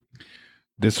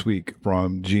This week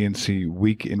from GNC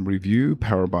Week in Review,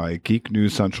 powered by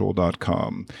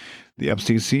GeekNewsCentral.com. The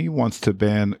FCC wants to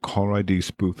ban caller ID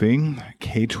spoofing.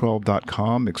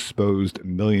 K12.com exposed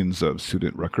millions of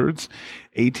student records.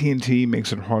 AT&T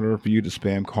makes it harder for you to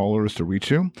spam callers to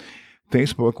reach you.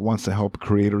 Facebook wants to help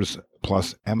creators,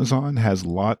 plus Amazon has a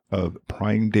lot of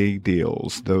Prime Day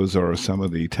deals. Those are some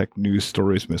of the tech news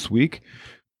stories from this week.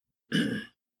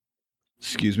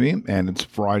 Excuse me, and it's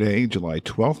Friday, July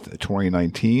 12th,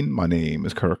 2019. My name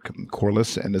is Kirk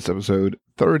Corliss, and this episode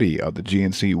 30 of the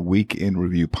GNC Week in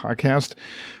Review podcast,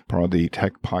 part of the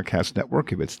Tech Podcast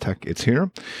Network. If it's tech, it's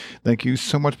here. Thank you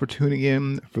so much for tuning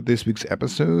in for this week's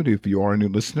episode. If you are a new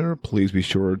listener, please be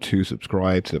sure to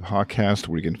subscribe to the podcast,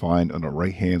 where you can find on the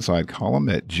right-hand side column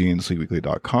at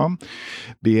gncweekly.com,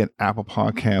 be it Apple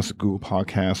Podcasts, Google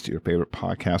Podcasts, your favorite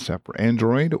podcast app for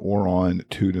Android, or on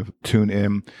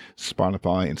TuneIn,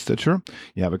 Spotify, and Stitcher.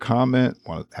 You have a comment,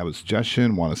 want to have a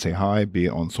suggestion, want to say hi, be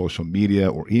it on social media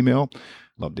or email.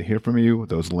 Love to hear from you.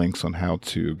 Those links on how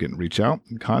to get and reach out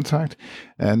and contact,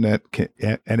 and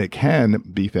it can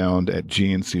be found at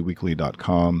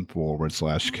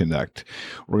gncweekly.com/connect.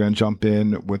 We're going to jump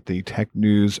in with the tech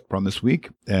news from this week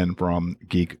and from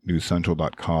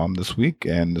geeknewscentral.com this week.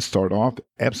 And to start off,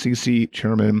 FCC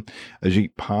Chairman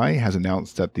Ajit Pai has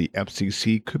announced that the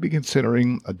FCC could be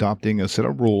considering adopting a set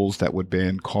of rules that would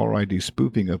ban caller ID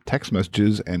spoofing of text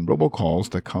messages and robocalls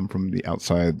that come from the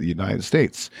outside the United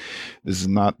States. This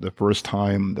is not the first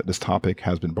time that this topic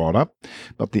has been brought up,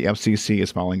 but the FCC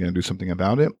is finally going to do something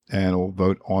about it, and will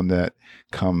vote on that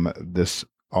coming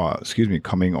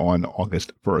on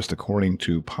August 1st. According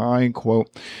to Pai, quote,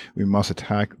 "We must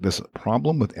attack this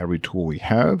problem with every tool we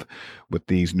have. With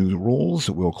these new rules,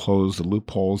 we'll close the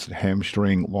loopholes that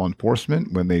hamstring law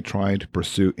enforcement when they try to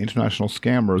pursue international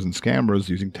scammers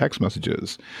using text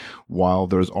messages. While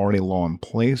there's already a law in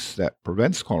place that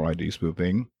prevents caller ID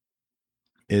spoofing,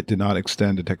 it did not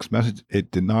extend to text messages,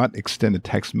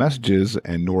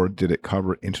 and nor did it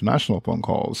cover international phone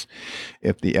calls.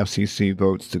 If the FCC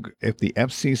votes to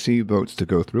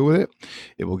go through with it,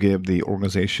 it will give the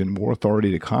organization more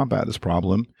authority to combat this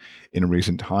problem. In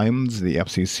recent times, the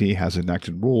FCC has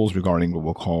enacted rules regarding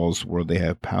robocalls, where they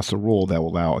have passed a rule that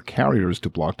will allow carriers to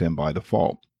block them by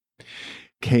default."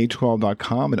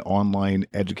 K12.com, an online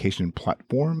education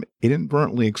platform,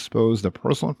 inadvertently exposed the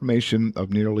personal information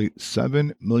of nearly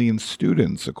 7 million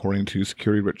students, according to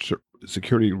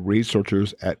security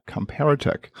researchers at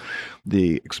Comparatech.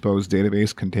 The exposed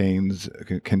database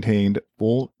contained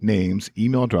full names,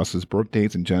 email addresses, birth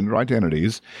dates, and gender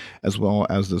identities, as well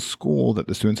as the school that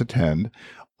the students attend,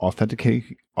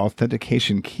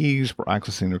 authentication keys for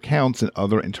accessing their accounts, and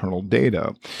other internal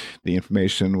data. The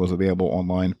information was available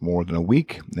online for more than a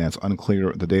week, and it's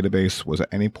unclear if the database was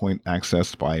at any point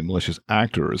accessed by malicious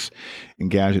actors.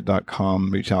 Engadget.com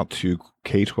reached out to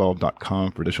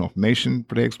K12.com for additional information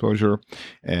for the exposure,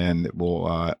 and they're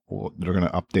going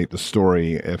to update the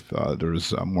story if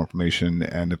there's more information,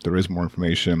 and if there is more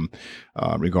information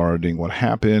regarding what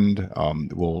happened,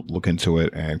 we'll look into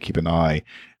it and keep an eye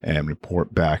and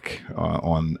report back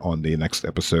on the next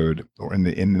episode, or in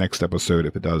the next episode,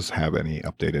 if it does have any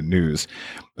updated news.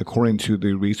 According to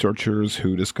the researchers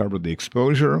who discovered the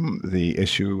exposure, the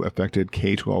issue affected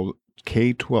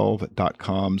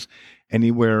K12.com's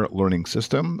Anywhere Learning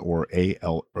System, or A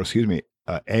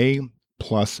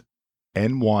plus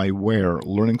NYWare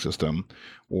Learning System,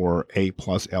 or A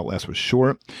plus LS for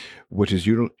short, which is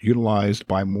utilized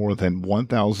by more than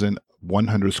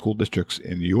 1,100 school districts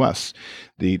in the U.S.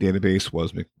 The database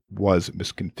was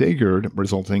misconfigured,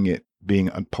 resulting in it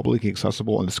being publicly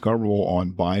accessible and discoverable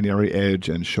on Binary Edge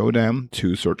and Shodan,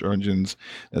 two search engines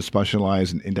that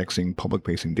specialize in indexing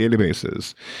public-facing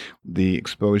databases. The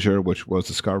exposure, which was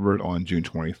discovered on June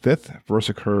 25th, first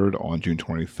occurred on June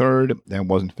 23rd and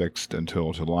wasn't fixed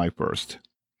until July 1st.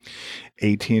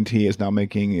 AT&T is now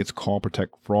making its Call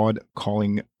Protect fraud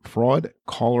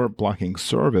caller blocking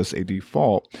service a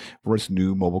default for its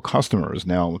new mobile customers.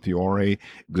 Now, if you are a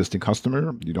existing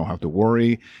customer, you don't have to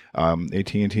worry.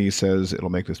 AT&T says it'll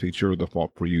make this feature a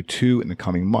default for you too in the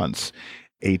coming months.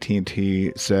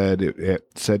 AT&T said it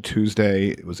said Tuesday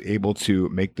it was able to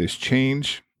make this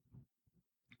change.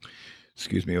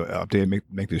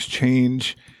 Make this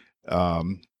change.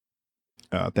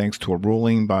 thanks to a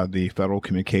ruling by the Federal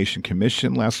Communication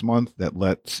Commission last month that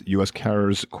lets U.S.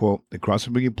 carriers, quote,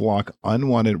 aggressively block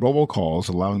unwanted robocalls,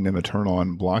 allowing them to turn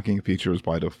on blocking features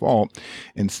by default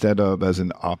instead of as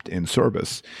an opt-in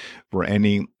service. For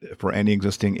any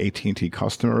existing AT&T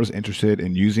customers interested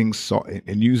in using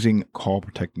Call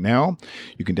Protect now,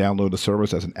 you can download the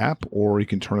service as an app, or you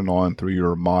can turn it on through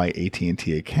your My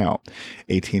AT&T account.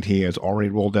 AT&T has already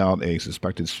rolled out a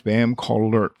suspected spam call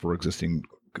alert for existing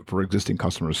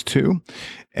customers too,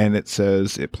 and it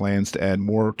says it plans to add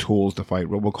more tools to fight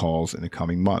robocalls in the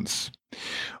coming months.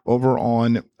 Over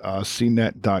on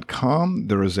CNET.com,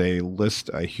 there is a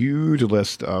huge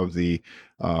list of the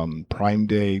Prime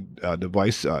Day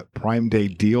Prime Day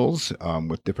deals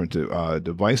with different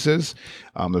devices.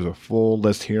 There's a full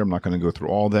list here. I'm not going to go through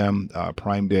all of them. Amazon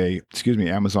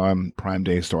Prime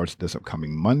Day starts this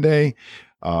upcoming Monday.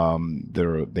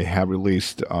 They have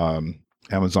released.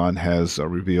 Amazon has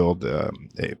revealed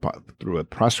through a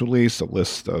press release a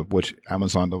list of which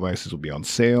Amazon devices will be on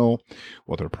sale,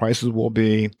 what their prices will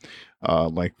be.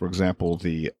 Like, for example,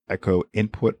 the Echo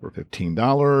Input for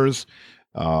 $15.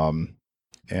 And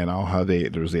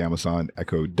there's the Amazon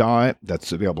Echo Dot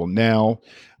that's available now.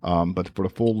 But for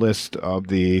the full list of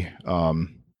the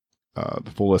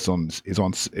full list is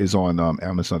on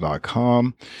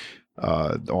Amazon.com.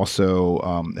 Also,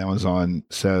 Amazon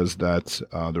says that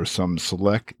there's some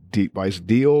select device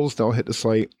deals that'll hit the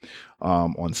site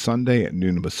on Sunday at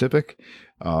noon Pacific.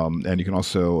 And you can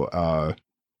also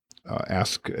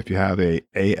ask if you have a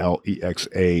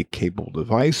Alexa capable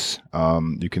device.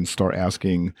 You can start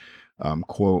asking,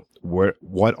 quote,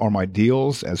 what are my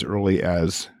deals as early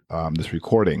as this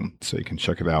recording, so you can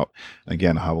check it out.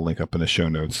 Again, I'll have a link up in the show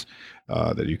notes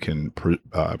that you can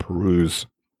peruse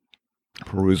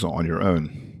on your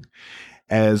own.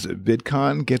 As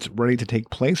VidCon gets ready to take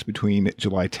place between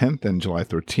July 10th and July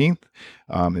 13th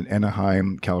in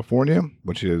Anaheim, California,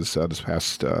 which is this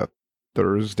past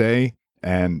Thursday,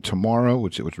 and tomorrow,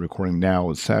 which we're recording now,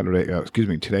 is Saturday.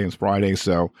 Today is Friday.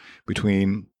 So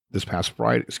between this past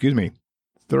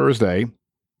Thursday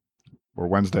or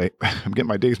Wednesday, I'm getting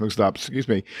my days mixed up. Excuse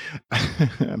me.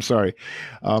 I'm sorry.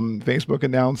 Facebook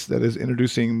announced that is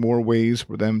introducing more ways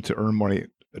for them to earn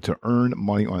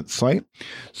money on its site,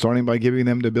 starting by giving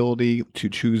them the ability to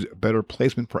choose better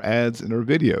placement for ads in their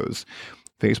videos.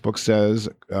 Facebook says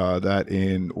that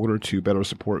in order to better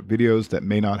support videos that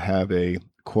may not have a,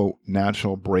 quote,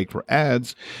 natural break for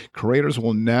ads, creators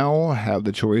will now have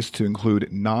the choice to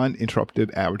include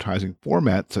non-interruptive advertising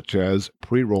formats such as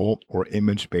pre-roll or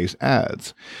image-based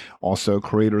ads. Also,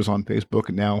 creators on Facebook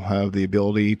now have the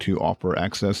ability to offer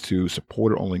access to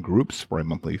supporter-only groups for a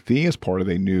monthly fee as part of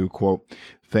a new, quote,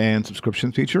 fan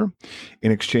subscription feature. In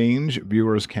exchange,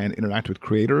 viewers can interact with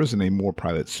creators in a more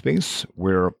private space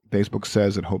where Facebook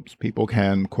says it hopes people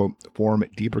can, quote, form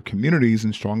deeper communities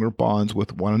and stronger bonds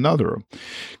with one another.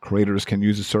 Creators can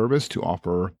use the service to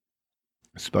offer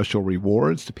special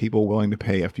rewards to people willing to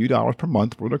pay a few dollars per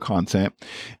month for their content,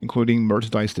 including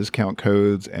merchandise discount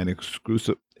codes and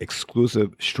exclusive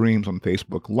streams on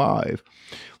Facebook Live.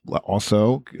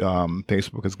 Also,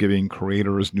 Facebook is giving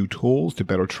creators new tools to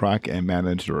better track and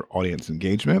manage their audience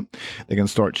engagement. They can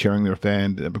start sharing their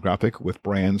fan demographic with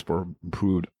brands for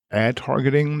improved ad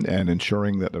targeting and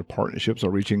ensuring that their partnerships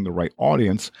are reaching the right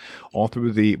audience, all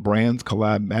through the Brands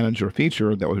Collab Manager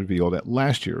feature that was revealed at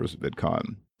last year's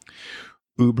VidCon.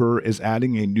 Uber is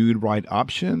adding a nude ride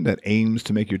option that aims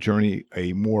to make your journey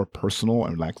a more personal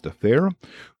and relaxed affair.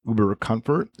 Uber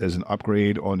Comfort is an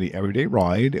upgrade on the everyday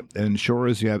ride and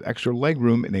ensures you have extra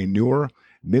legroom in a newer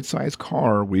mid-sized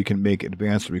car where you can make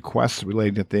advanced requests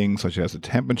relating to things such as the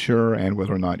temperature and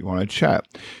whether or not you want to chat,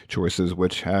 choices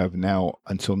which have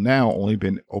until now only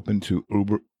been open to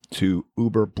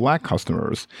Uber Black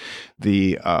customers.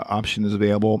 The option is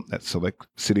available at select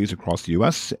cities across the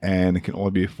U.S. and it can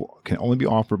only be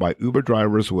offered by Uber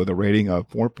drivers with a rating of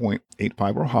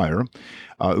 4.85 or higher.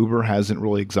 Uber hasn't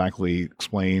really exactly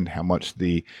explained how much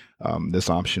this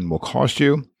option will cost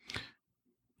you.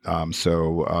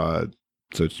 So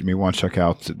you may want to check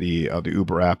out the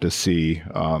Uber app to see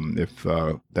if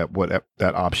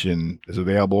that option is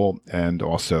available and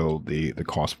also the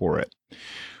cost for it.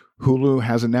 Hulu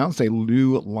has announced a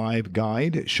new live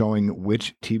guide showing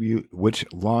which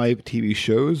live TV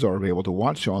shows are available to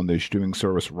watch on the streaming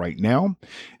service right now,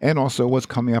 and also what's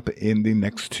coming up in the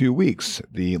next 2 weeks.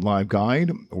 The live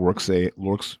guide works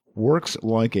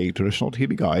like a traditional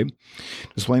TV guide,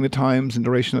 displaying the times and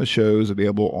duration of the shows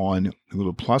available on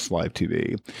Hulu Plus Live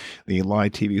TV. The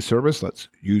live TV service lets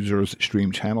users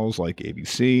stream channels like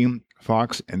ABC,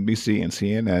 Fox, NBC, and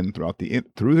CNN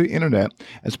through the internet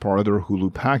as part of their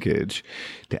Hulu package.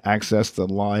 To access the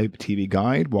live TV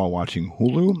guide while watching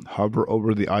Hulu, hover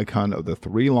over the icon of the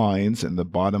three lines in the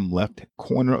bottom left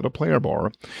corner of the player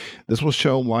bar. This will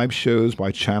show live shows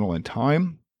by channel and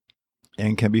time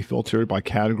and can be filtered by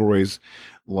categories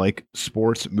like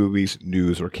sports, movies,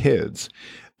 news, or kids.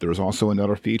 There's also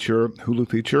another feature, Hulu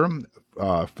feature.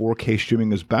 4K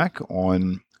streaming is back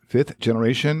on fifth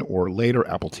generation or later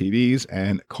Apple TVs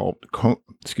and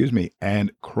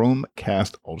and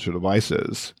Chromecast Ultra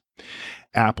devices.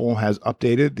 Apple has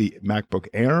updated the MacBook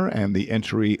Air and the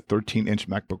entry 13-inch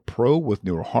MacBook Pro with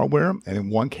newer hardware, and in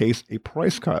one case, a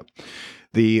price cut.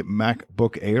 The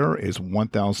MacBook Air is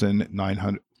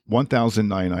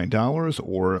 $1,099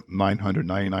 or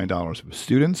 $999 for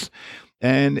students,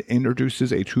 and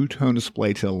introduces a True Tone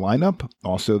display to the lineup.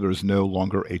 Also, there's no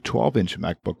longer a 12-inch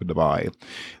MacBook to buy.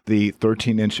 The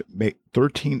 13-inch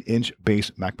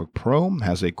base MacBook Pro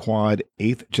has a quad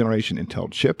 8th generation Intel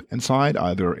chip inside,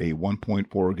 either a 1.4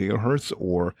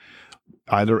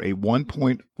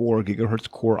 gigahertz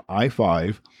Core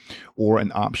i5 or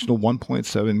an optional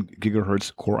 1.7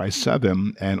 gigahertz Core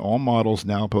i7, and all models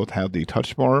now both have the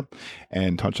Touch Bar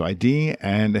and Touch ID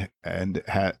and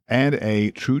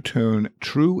a True Tone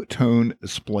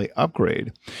display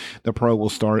upgrade. The Pro will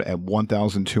start at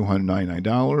 $1,299,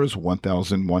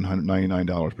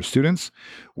 $1,199 for students,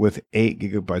 with 8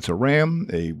 gigabytes of RAM,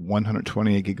 a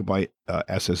 128 gigabyte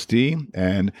SSD,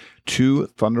 and 2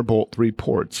 Thunderbolt 3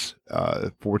 ports.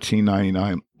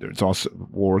 $1,499. There's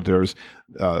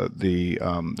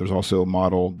also a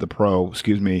model, the Pro,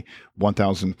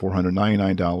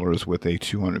 $1,499 with a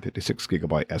 256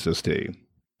 gigabyte SSD.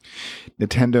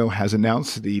 Nintendo has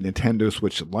announced the Nintendo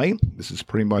Switch Lite. This is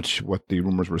pretty much what the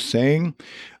rumors were saying,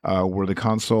 where the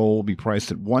console will be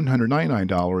priced at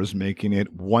 $199, making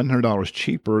it $100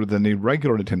 cheaper than the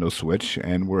regular Nintendo Switch,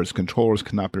 and where its controllers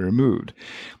cannot be removed.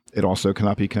 It also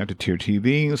cannot be connected to your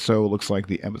TV, so it looks like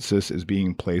the emphasis is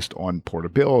being placed on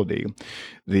portability.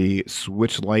 The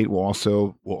Switch Lite will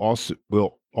also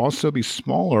be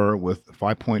smaller with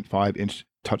 5.5-inch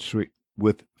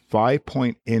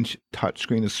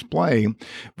touchscreen display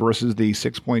versus the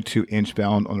 6.2-inch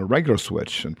found on a regular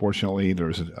Switch. Unfortunately,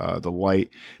 the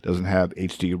Lite doesn't have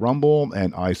HD Rumble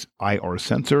and IR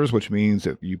sensors, which means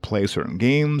if you play certain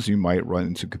games, you might run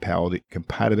into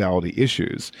compatibility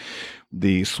issues.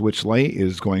 The Switch Lite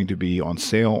is going to be on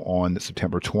sale on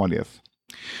September 20th.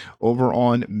 Over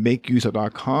on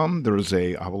MakeUse.com, I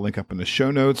have a link up in the show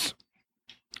notes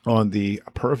on the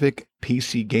perfect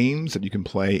PC games that you can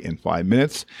play in 5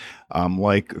 minutes,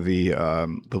 like the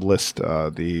list,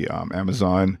 the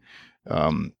Amazon,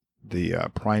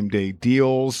 the Prime Day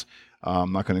deals.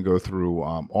 I'm not going to go through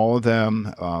all of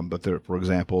them, but for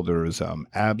example, there's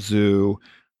Abzu,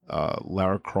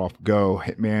 Lara Croft Go,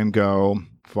 Hitman Go,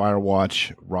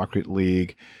 Firewatch, Rocket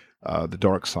League, The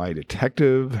Dark Side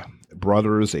Detective,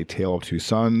 Brothers, A Tale of Two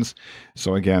Sons.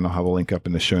 So again, I'll have a link up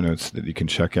in the show notes that you can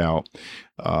check out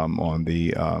on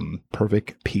the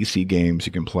perfect PC games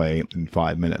you can play in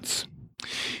 5 minutes.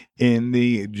 In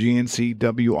the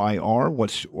GNCWIR,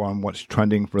 what's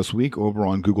trending for this week over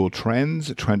on Google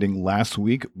Trends, trending last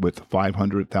week with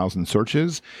 500,000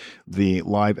 searches, the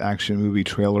live-action movie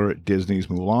trailer Disney's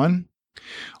Mulan.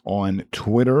 On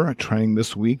Twitter, trending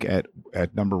this week at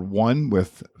number 1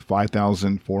 with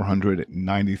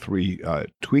 5,493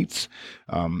 tweets,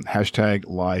 hashtag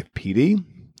LivePD.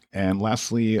 And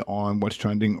lastly, on what's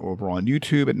trending over on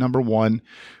YouTube at number 1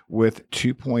 with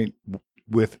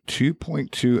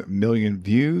 2.2 million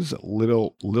views,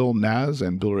 Lil Nas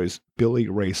and Billy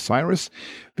Ray Cyrus,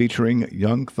 featuring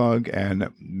Young Thug and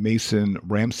Mason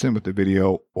Ramson with the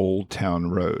video Old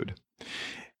Town Road.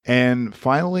 And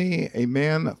finally, a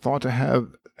man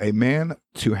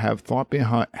to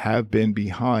have been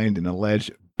behind an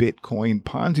alleged Bitcoin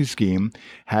Ponzi scheme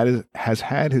has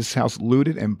had his house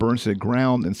looted and burned to the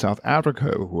ground in South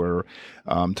Africa, where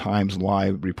Times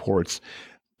Live reports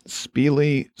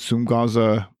Spili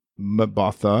Sungaza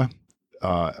Mbatha,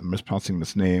 I'm mispronouncing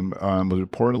this name, was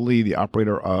reportedly the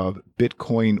operator of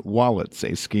Bitcoin Wallets,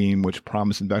 a scheme which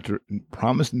promised investors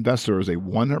a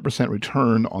 100%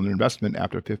 return on their investment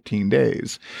after 15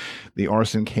 days. The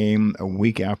arson came a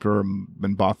week after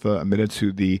Mbatha admitted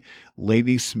to the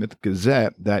Ladysmith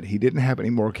Gazette that he didn't have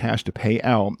any more cash to pay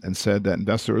out and said that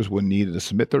investors would need to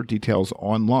submit their details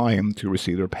online to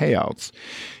receive their payouts.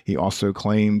 He also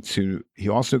claimed to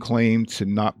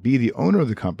not be the owner of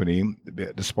the company,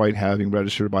 despite having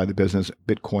registered by the business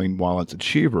Bitcoin Wallets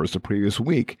Achievers the previous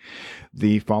week.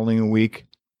 The following week,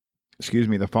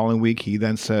 The following week, he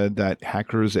then said that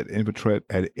hackers had infiltrated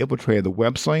the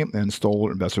website and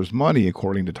stole investors' money,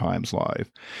 according to Times Live.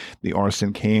 The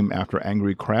arson came after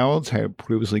angry crowds had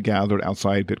previously gathered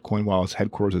outside Bitcoin Wallet's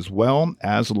headquarters as well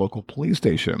as a local police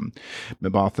station.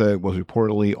 Mbatha was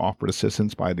reportedly offered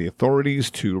assistance by the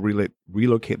authorities to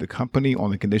relocate the company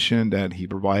on the condition that he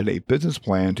provided a business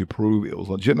plan to prove it was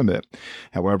legitimate.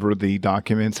 However, the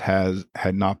documents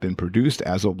had not been produced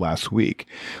as of last week.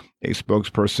 A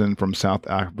spokesperson from South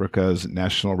Africa's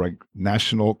national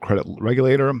credit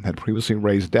regulator had previously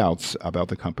raised doubts about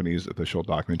the company's official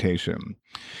documentation.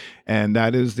 And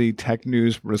that is the tech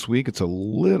news for this week. It's a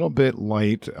little bit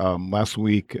light. Last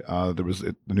week,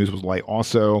 the news was light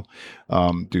also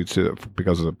because of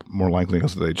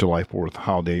the July 4th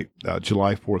holiday.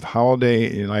 July 4th holiday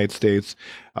in the United States.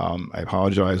 I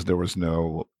apologize. There was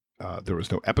no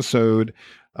episode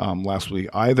last week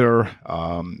either.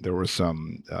 There were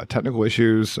some technical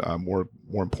issues. More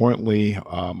importantly,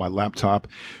 my laptop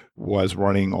was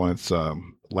running on its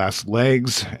last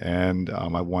legs, and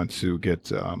I want to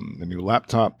get a new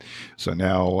laptop. So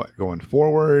now going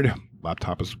forward,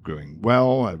 laptop is doing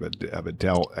well. I have a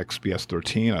Dell XPS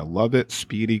 13. I love it.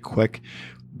 Speedy, quick,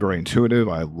 very intuitive.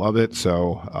 I love it.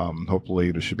 So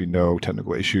hopefully there should be no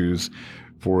technical issues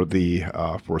for the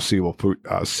foreseeable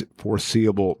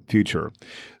future.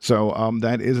 So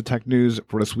that is the tech news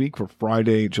for this week, for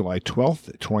Friday, July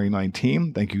 12th,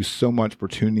 2019. Thank you so much for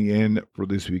tuning in for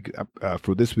this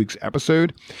week's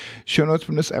episode. Show notes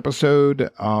from this episode,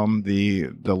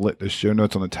 the show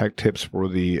notes on the tech tips for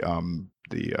the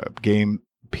game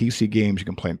PC games you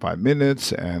can play in 5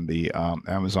 minutes, and the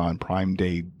Amazon Prime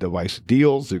Day device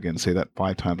deals. You can say that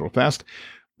 5 times real fast.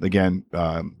 Again,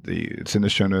 it's in the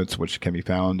show notes, which can be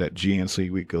found at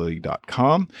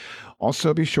gncweekly.com.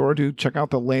 Also, be sure to check out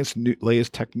the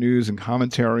latest tech news and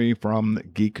commentary from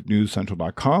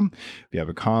geeknewscentral.com. If you have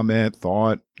a comment,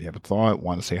 want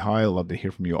to say hi, I'd love to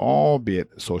hear from you all, be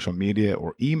it social media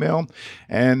or email.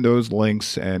 And those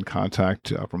links and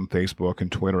contact from Facebook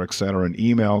and Twitter, etc., and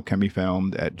email can be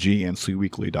found at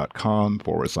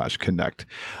gncweekly.com/connect.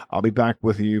 I'll be back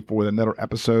with you for another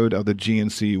episode of the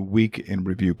GNC Week in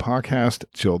Review podcast.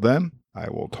 Till then,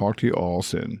 I will talk to you all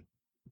soon.